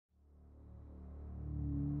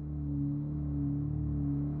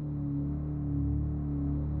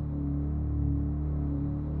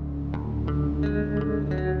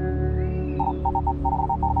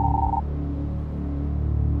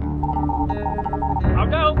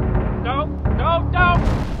No, no, no!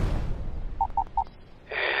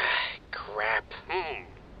 Crap.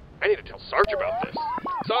 I need to tell Sarge about this.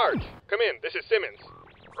 Sarge, come in. This is Simmons.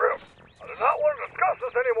 Griff, I do not want to discuss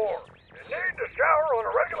this anymore. You need to shower on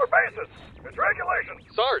a regular basis. It's regulations.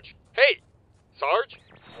 Sarge, hey! Sarge?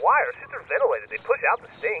 Why? Our systems ventilated. They push out the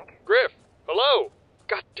stink. Griff, hello?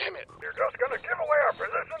 God damn it. You're just going to give away our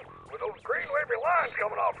position with those green wavy lines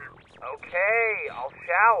coming off you. Okay, I'll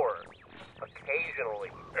shower. Occasionally.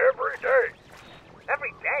 Every day.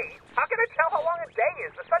 Every day? How can I tell how long a day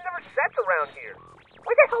is? The sun never sets around here.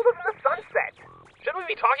 Why the hell doesn't the sun set? Shouldn't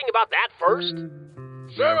we be talking about that first?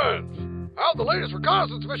 Simmons, how'd the latest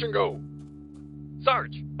reconnaissance mission go?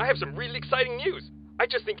 Sarge, I have some really exciting news. I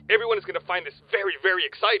just think everyone is going to find this very, very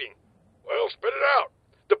exciting. Well, spit it out.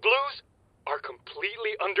 The Blues are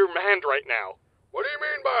completely undermanned right now. What do you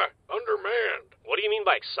mean by undermanned? What do you mean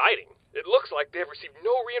by exciting? It looks like they have received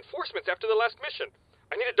no reinforcements after the last mission.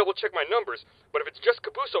 I need to double check my numbers, but if it's just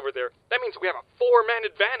Caboose over there, that means we have a 4-man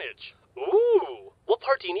advantage. Ooh! What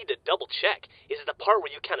part do you need to double check? Is it the part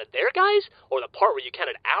where you counted their guys, or the part where you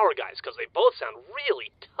counted our guys? Because they both sound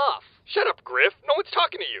really tough. Shut up, Griff. No one's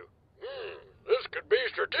talking to you. This could be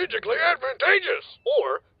strategically advantageous.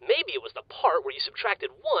 Or maybe it was the part where you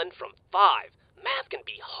subtracted 1 from 5. Math can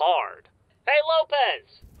be hard. Hey,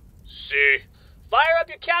 Lopez! See? Fire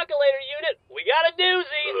up your calculator unit. We got a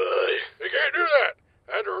doozy. You can't do that.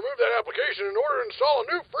 I had to remove that application in order to install a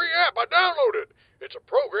new free app I downloaded. It's a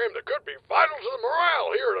program that could be vital to the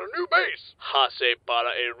morale here at our new base. Hace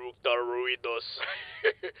para eructar ruidos.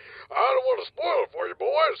 I don't want to spoil it for you,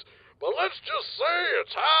 boys, but let's just say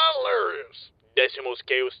it's hilarious. Decimos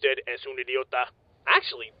que usted es un idiota.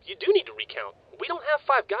 Actually, you do need to recount. We don't have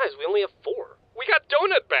 5 guys, we only have 4. We got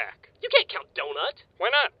Donut back. You can't count Donut.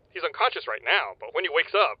 Why not? He's unconscious right now, but when he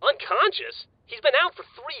wakes up... Unconscious? He's been out for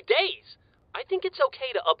 3 days. I think it's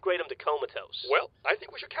okay to upgrade him to comatose. Well, I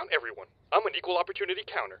think we should count everyone. I'm an equal opportunity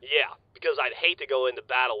counter. Yeah, because I'd hate to go into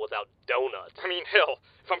battle without Donut. I mean, hell,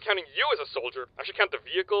 if I'm counting you as a soldier, I should count the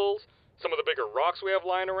vehicles, some of the bigger rocks we have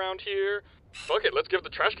lying around here. Fuck it, let's give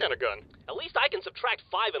the trash can a gun. At least I can subtract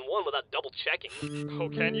 5 and 1 without double checking. Oh,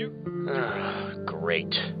 can you?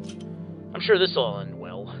 Great. I'm sure this will end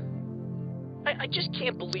well. I just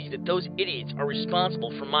can't believe that those idiots are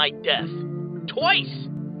responsible for my death. Twice!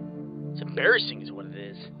 It's embarrassing is what it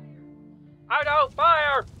is. Oh no,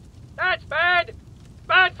 fire! That's bad!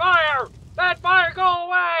 Bad fire! Bad fire, go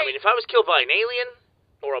away! I mean, if I was killed by an alien,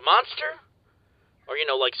 or a monster, or,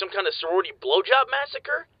 like some kind of sorority blowjob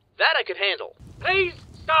massacre, that I could handle. Please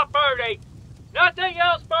stop burning! Nothing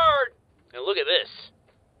else burn! And look at this.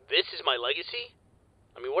 This is my legacy?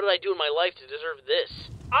 I mean, what did I do in my life to deserve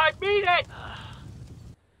this? I mean it!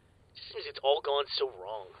 It seems it's all gone so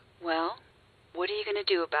wrong. Well, what are you going to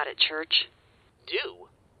do about it, Church? Do?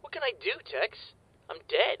 What can I do, Tex? I'm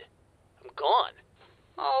dead. I'm gone.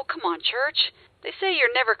 Oh, come on, Church. They say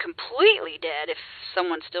you're never completely dead if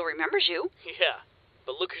someone still remembers you. Yeah,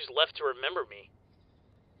 but look who's left to remember me.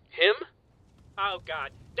 Him? Oh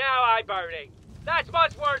God, now I'm burning. That's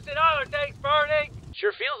much worse than other things burning.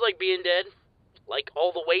 Sure feels like being dead. Like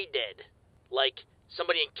all the way dead. Like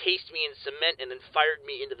somebody encased me in cement and then fired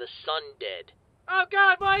me into the sun dead. Oh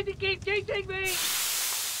God, why does he keep teaching me?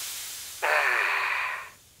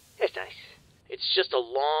 That's nice. It's just a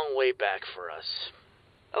long way back for us.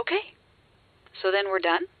 Okay. So then we're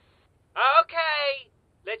done? Okay,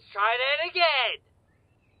 let's try that again.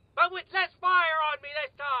 But with less fire on me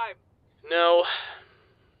this time. No,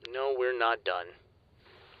 we're not done.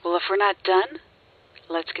 Well, if we're not done,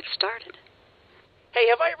 let's get started. Hey,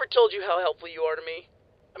 have I ever told you how helpful you are to me?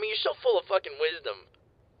 I mean, you're so full of fucking wisdom.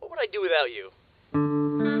 What would I do without you?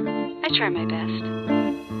 I try my best.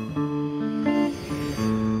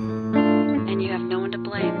 And you have no one to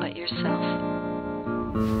blame but yourself.